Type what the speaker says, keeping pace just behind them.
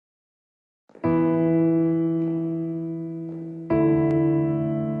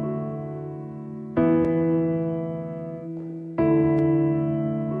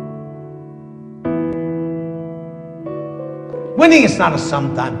Winning is not a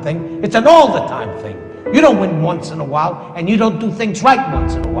sometime thing, it's an all-the-time thing. You don't win once in a while, and you don't do things right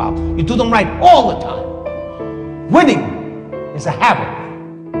once in a while. You do them right all the time. Winning is a habit.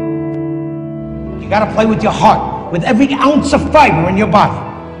 You gotta play with your heart, with every ounce of fiber in your body.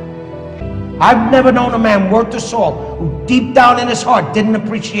 I've never known a man worth his salt who deep down in his heart didn't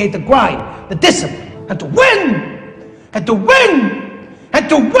appreciate the grind, the discipline, and to win, and to win, and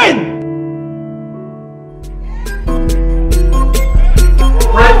to win.